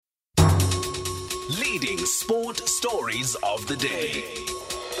Leading sport stories of the day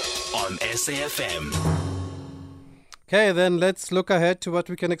on SAFM. Okay, then let's look ahead to what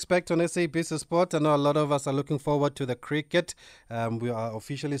we can expect on SABC Sport. I know a lot of us are looking forward to the cricket. We are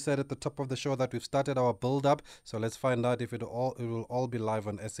officially said at the top of the show that we've started our build-up. So let's find out if it will all be live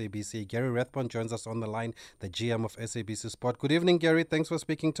on SABC. Gary Rathbone joins us on the line, the GM of SABC Sport. Good evening, Gary. Thanks for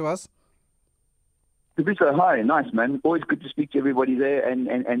speaking to us. Tabitha, hi. Nice, man. Always good to speak to everybody there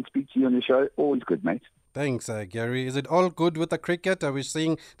and speak to you on the show. Always good, mate. Thanks, Gary. Is it all good with the cricket? Are we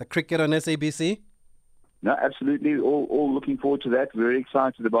seeing the cricket on SABC? No, absolutely. All looking forward to that. Very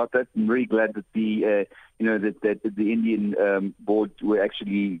excited about that. I'm very glad that the the Indian board were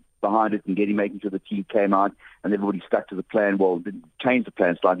actually behind it and making sure the team came out and everybody stuck to the plan. Well, changed the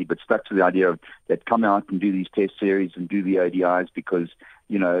plan slightly, but stuck to the idea of that come out and do these test series and do the ODIs because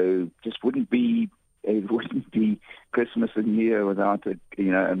just it wouldn't be Christmas and New Year without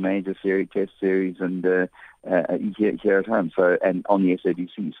a major test series and here at home. So and on the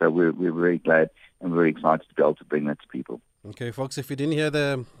SABC. So we're very glad and very excited to be able to bring that to people. Okay, folks, if you didn't hear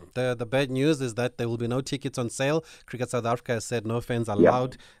the bad news is that there will be no tickets on sale. Cricket South Africa has said no fans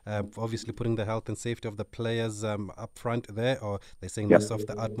allowed, obviously putting the health and safety of the players up front there, or they're saying that's of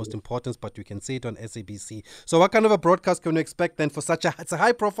the utmost importance, but you can see it on SABC. So what kind of a broadcast can we expect then for it's a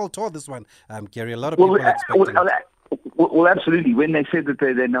high-profile tour, this one, Gary? A lot of people are expecting Well, absolutely. When they said that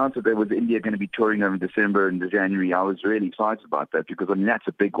they announced that there was India going to be touring over in December and January, I was really excited about that because that's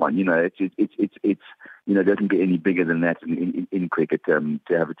a big one. It doesn't get any bigger than that in cricket to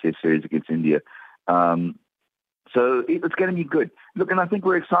have a test series against India. So it's going to be good. Look, and I think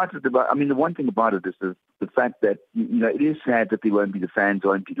we're excited about. I mean, the one thing about it is the fact that it is sad that there won't be the fans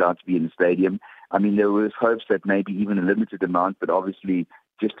won't be allowed to be in the stadium. I mean, there was hopes that maybe even a limited amount, but obviously,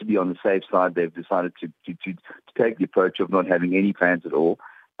 just to be on the safe side, they've decided to take the approach of not having any fans at all.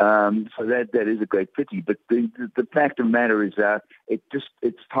 So that is a great pity. But the fact of the matter is that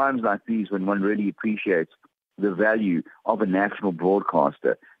it's times like these when one really appreciates the value of a national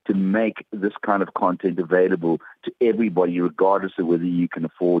broadcaster to make this kind of content available to everybody, regardless of whether you can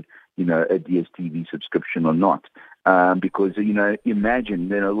afford a DSTV subscription or not. Because, imagine,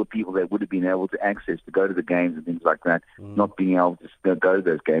 the people that would have been able to access to go to the games and things like that, not being able to go to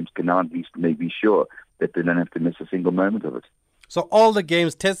those games, can now at least be sure that they don't have to miss a single moment of it. So all the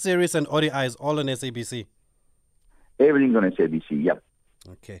games, test series and ODIs, all on SABC? Everything's on SABC, yep.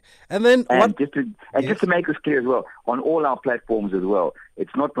 Okay. And then just to make this clear as well, on all our platforms as well,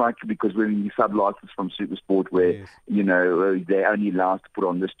 it's not like because we're in the sub-license from SuperSport where, they're only allowed to put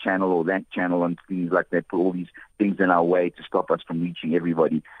on this channel or that channel and things like that, put all these things in our way to stop us from reaching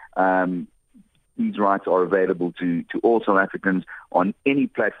everybody. These rights are available to all South Africans on any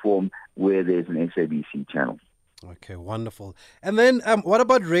platform where there's an SABC channel. Okay, wonderful. And then what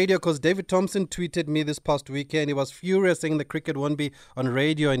about radio? Because David Thompson tweeted me this past weekend. He was furious saying the cricket won't be on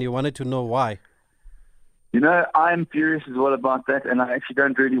radio and he wanted to know why. I'm furious as well about that, and I actually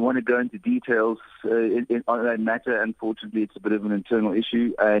don't really want to go into details on that matter. Unfortunately, it's a bit of an internal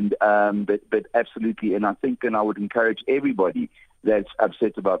issue, and but absolutely, and I think, and I would encourage everybody that's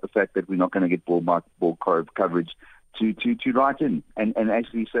upset about the fact that we're not going to get ball coverage to write in and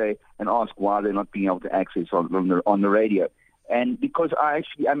actually say and ask why they're not being able to access on the radio. And because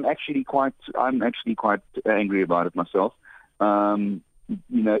I'm actually quite angry about it myself.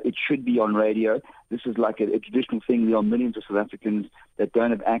 It should be on radio. This is like a traditional thing. There are millions of South Africans that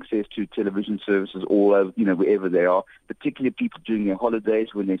don't have access to television services all over, wherever they are, particularly people during their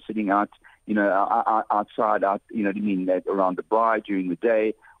holidays when they're sitting out, outside, around the braai during the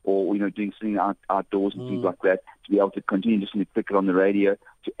day, or, doing something outdoors and things like that, to be able to continue listening to cricket on the radio,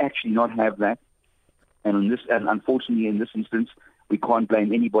 to actually not have that. And unfortunately, in this instance, we can't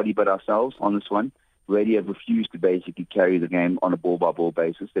blame anybody but ourselves on this one. Radio have refused to basically carry the game on a ball-by-ball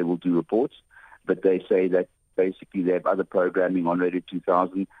basis. They will do reports, but they say that basically they have other programming on Radio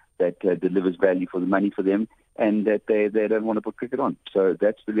 2000 that delivers value for the money for them, and that they don't want to put cricket on. So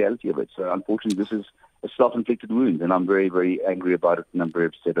that's the reality of it. So unfortunately, this is a self-inflicted wound, and I'm very, very angry about it, and I'm very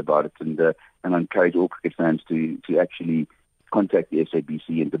upset about it, and I encourage all cricket fans to actually contact the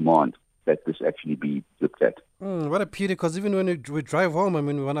SABC and demand that this actually be looked at. What a pity, because even when we drive home,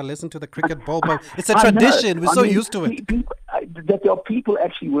 we want to listen to the cricket ball, but it's a tradition. We're so used to it. That there are people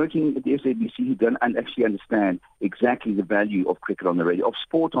actually working at the SABC who don't actually understand exactly the value of cricket on the radio, of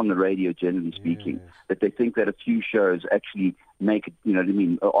sport on the radio, generally speaking, that they think that a few shows actually make it,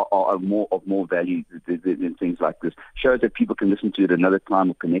 are more value than things like this. Shows that people can listen to at another time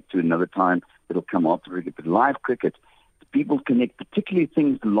or connect to another time that'll come after cricket. But live cricket, people connect, particularly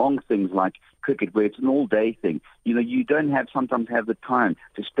long things like cricket, where it's an all-day thing. You know, you don't sometimes have the time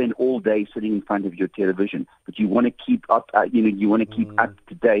to spend all day sitting in front of your television, but you want to keep up, you want to keep up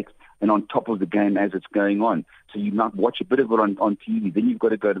to date and on top of the game as it's going on. So you might watch a bit of it on TV. Then you've got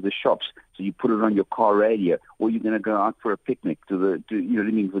to go to the shops. So you put it on your car radio, or you're going to go out for a picnic you know what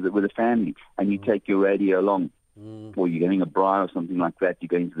I mean, with a family, and you take your radio along. Or you're getting a braai or something like that. You're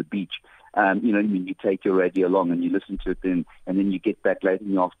going to the beach. You know what I mean? You take your radio along and you listen to it then, and then you get back late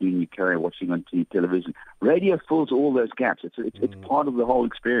in the afternoon and you carry on watching on television. Radio fills all those gaps. It's part of the whole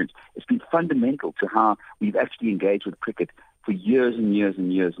experience. It's been fundamental to how we've actually engaged with cricket for years and years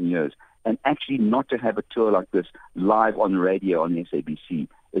and years and years. And actually not to have a tour like this live on the radio on the SABC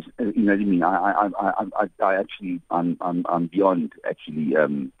is, you know what I mean? I'm beyond actually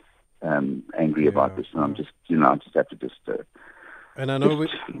angry about this, and I'm just, I just have to and I know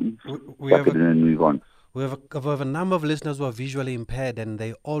we have it and move on. We have a number of listeners who are visually impaired, and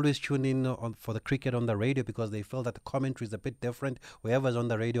they always tune in for the cricket on the radio because they feel that the commentary is a bit different. Whoever's on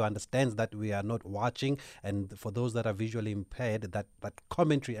the radio understands that we are not watching, and for those that are visually impaired, that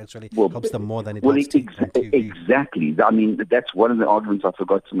commentary actually helps them more than it helps on TV. Exactly. I mean, that's one of the arguments I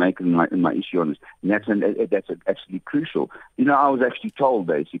forgot to make in my issue on this, and that's absolutely crucial. You know, I was actually told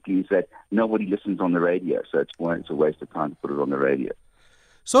basically is that nobody listens on the radio, so it's a waste of time to put it on the radio.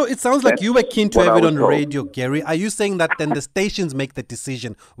 So it sounds like you were keen to have it on the radio, Gary. Are you saying that then the stations make the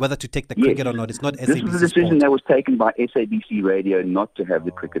decision whether to take the cricket or not? It's not SABC This was a decision that was taken by SABC Radio not to have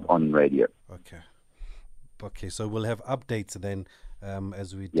the cricket on radio. Okay, so we'll have updates then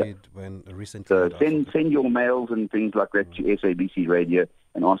as we did when recently. So send your mails and things like that to SABC Radio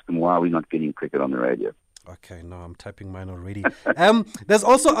and ask them why we're not getting cricket on the radio. Okay, no, I'm typing mine already. There's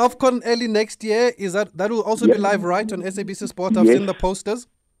also AFCON early next year. Is that will also be live, right, on SABC Sport? I've seen the posters.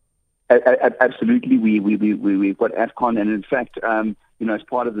 Absolutely, we've got AFCON, and in fact, as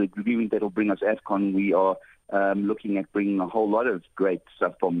part of the agreement that will bring us AFCON, we are looking at bringing a whole lot of great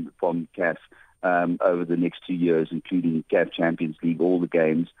stuff from CAF over the next 2 years, including CAF Champions League, all the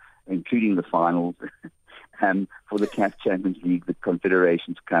games, including the finals for the CAF Champions League, the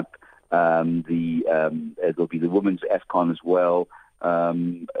Confederations Cup. There'll be the women's AFCON as well.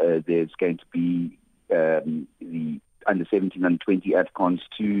 There's going to be the under 17, under 20 AFCONs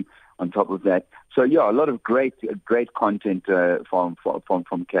too. On top of that, so a lot of great content from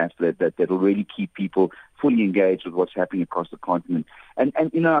CAF that'll really keep people fully engaged with what's happening across the continent. And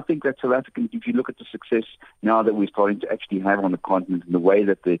I think that South African, if you look at the success now that we're starting to actually have on the continent and the way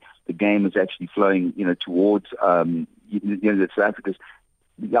that the game is actually flowing, towards that South Africa's.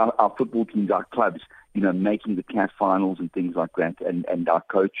 Our football teams, our clubs, making the CAF finals and things like that, and our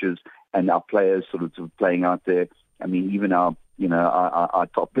coaches and our players sort of playing out there. I mean, even our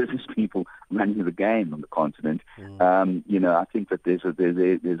top business people running the game on the continent. I think that there's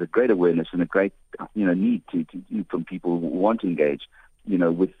a great awareness and a great need to from people who want to engage,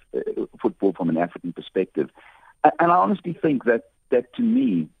 with football from an African perspective. And I honestly think that to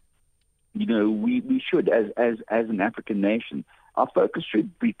me, we should, as an African nation, our focus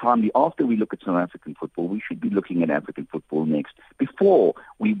should be primarily after we look at South African football. We should be looking at African football next, before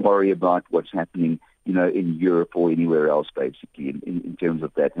we worry about what's happening, in Europe or anywhere else, basically, in terms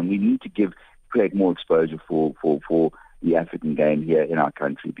of that. And we need to create more exposure for the African game here in our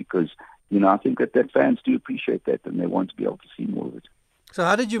country, because, I think that fans do appreciate that, and they want to be able to see more of it. So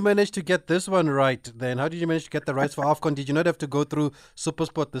how did you manage to get this one right then? How did you manage to get the rights for AFCON? Did you not have to go through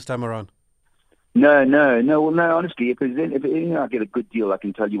SuperSport this time around? No. Well, no, honestly, if I get a good deal, I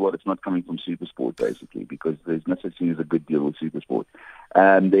can tell you what, it's not coming from SuperSport, basically, because there's no such thing as a good deal with SuperSport.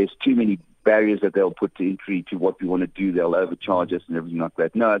 There's too many barriers that they'll put to entry to what we want to do. They'll overcharge us and everything like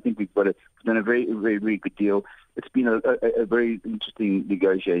that. No, I think we've done a very, very, very good deal. It's been a very interesting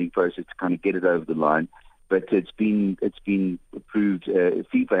negotiating process to kind of get it over the line. But it's been approved.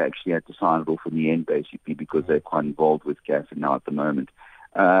 FIFA actually had to sign it off in the end, basically, because they're quite involved with CAF now at the moment.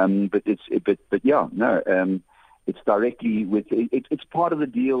 It's directly with it's part of the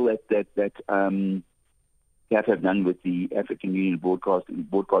deal that CAF have done with the African Union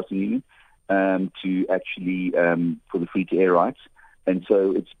Broadcasting Union to actually for the free-to-air rights, and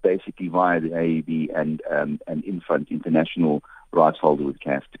so it's basically via the AAB and Infront international rights holder with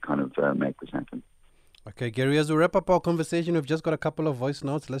CAF to kind of make this happen. Okay, Gary, as we wrap up our conversation, we've just got a couple of voice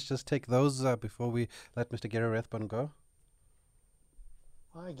notes. Let's just take those before we let Mr. Gary Rathbone go.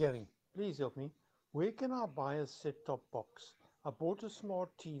 Hi, Gary. Please help me. Where can I buy a set-top box? I bought a smart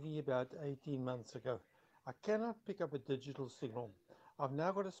TV about 18 months ago. I cannot pick up a digital signal. I've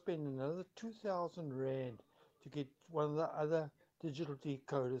now got to spend another 2,000 Rand to get one of the other digital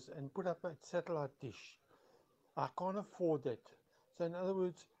decoders and put up a satellite dish. I can't afford that. So in other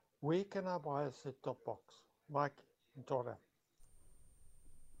words, where can I buy a set-top box? Mike and Tora.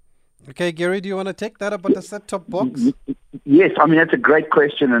 Okay, Gary, do you want to take that about the set-top box? Yes, I mean that's a great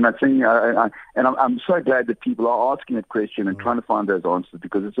question, and I think, I'm so glad that people are asking that question and trying to find those answers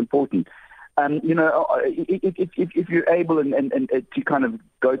because it's important. If you're able and to kind of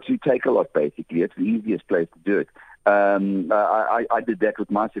go to Takealot, basically, it's the easiest place to do it. I did that with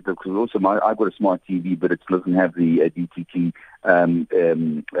my setup because also I've got a smart TV, but it doesn't have the DTT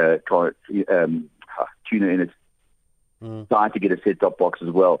tuner in it. So I had to get a set-top box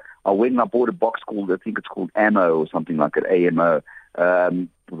as well. I went and I bought a box I think it's called AMO or something like it, AMO. It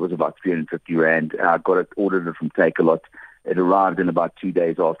was about 350 Rand. I ordered it from Takealot. It arrived in about 2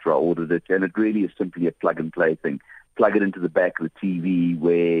 days after I ordered it, and it really is simply a plug-and-play thing. Plug it into the back of the TV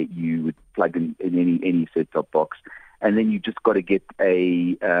where you would plug in any set-top box. And then you just got to get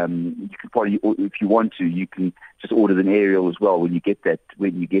you can probably, if you want to, you can just order an aerial as well when you get that,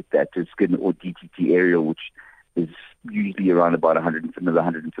 to Skin or DTT aerial, which is usually around about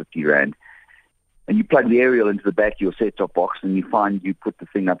 150 Rand. And you plug the aerial into the back of your set-top box, and you put the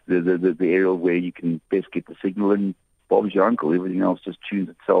thing up, the aerial where you can best get the signal, and Bob's your uncle. Everything else just tunes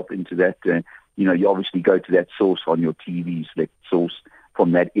itself into that. You obviously go to that source on your TV, select source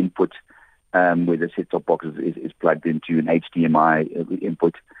from that input where the set-top box is plugged into an HDMI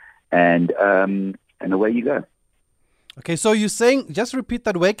input, and away you go. Okay, so you're saying, just repeat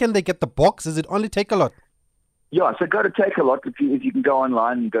that, where can they get the box? Is it only Takealot? Yeah, so go to Takealot if you can go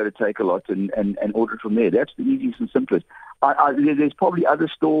online and go to Takealot and order it from there. That's the easiest and simplest. There's probably other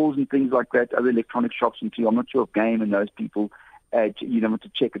stores and things like that, other electronic shops and too. I'm not sure if Game and those people, want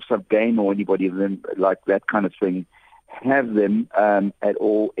to check if some Game or anybody of them like that kind of thing have them at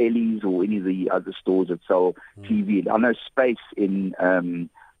all. Ellie's or any of the other stores that sell TV. I know Space in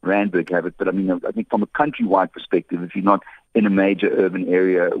Randburg have it, but I mean, I think from a countrywide perspective, if you're not in a major urban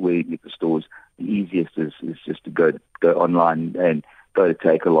area where you get the stores, the easiest is just to go online and go to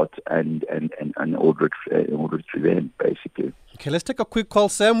Takealot and order it through them, basically. Okay, let's take a quick call.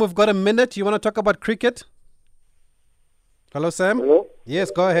 Sam, we've got a minute. You want to talk about cricket? Hello, Sam? Hello?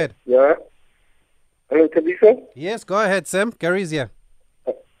 Yes, go ahead. Yeah. Hello, Tabitha? Yes, go ahead, Sam. Gary's here.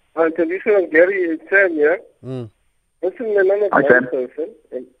 Hi, Tabitha and Gary. It's Sam, yeah? Listen, I'm a blind person,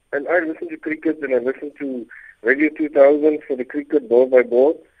 and I listen to cricket, and I listen to Radio 2000 for the cricket ball by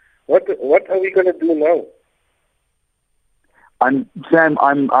ball. What are we going to do now? Sam,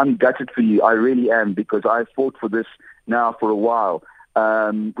 I'm gutted for you. I really am, because I've fought for this now for a while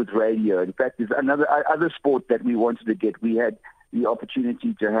with radio. In fact, there's other sport that we wanted to get. We had the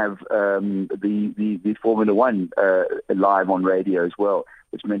opportunity to have the Formula One live on radio as well,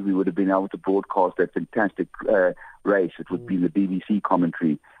 which meant we would have been able to broadcast that fantastic race. It would be the BBC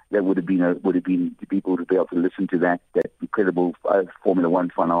commentary. That would have been people would be able to listen to that incredible Formula One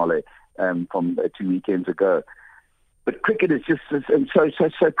finale from 2 weekends ago. But cricket is just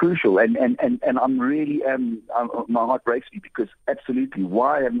so crucial, and I'm really my heart breaks me, because absolutely,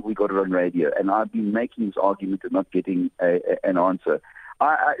 why haven't we got it on radio? And I've been making this argument and not getting an answer.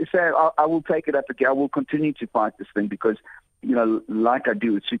 I will take it up again. I will continue to fight this thing, because like I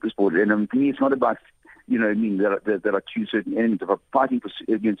do with SuperSport, and for me, it's not about that are two certain enemies. If I'm fighting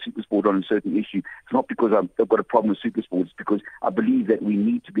against SuperSport on a certain issue, it's not because I've got a problem with SuperSport. It's because I believe that we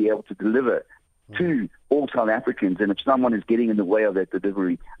need to be able to deliver to all South Africans. And if someone is getting in the way of that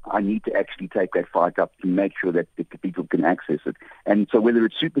delivery, I need to actually take that fight up to make sure that the people can access it. And so whether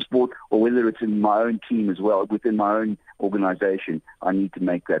it's SuperSport or whether it's in my own team as well, within my own organization, I need to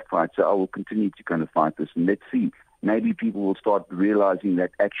make that fight. So I will continue to kind of fight this, and let's see. Maybe people will start realizing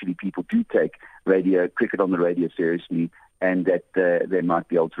that actually people do take cricket on the radio seriously, and that they might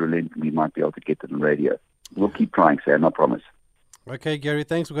be able to relent, and we might be able to get it on radio. We'll keep trying, Sam, I promise. Okay, Gary,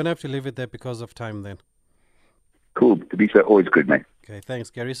 thanks. We're going to have to leave it there because of time then. Cool. To be so, always good, mate. Okay, thanks,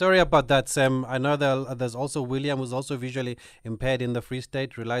 Gary. Sorry about that, Sam. I know there's also William, who's also visually impaired in the Free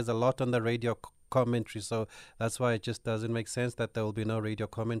State, relies a lot on the radio commentary, so that's why it just doesn't make sense that there will be no radio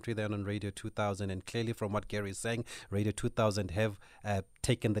commentary then on Radio 2000. And clearly, from what Gary is saying, Radio 2000 have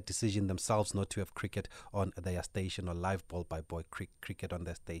taken the decision themselves not to have cricket on their station, or live ball by boy cricket on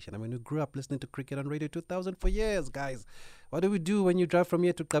their station. I mean, we grew up listening to cricket on Radio 2000 for years, guys. What do we do when you drive from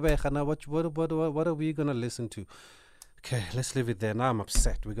here to Gqeberha? Now, what are we going to listen to? Okay, let's leave it there. Now I'm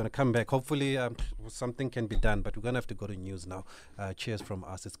upset. We're going to come back. Hopefully something can be done, but we're going to have to go to news now. Cheers from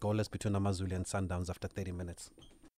us. It's goalless between Amazulu and Sundowns after 30 minutes.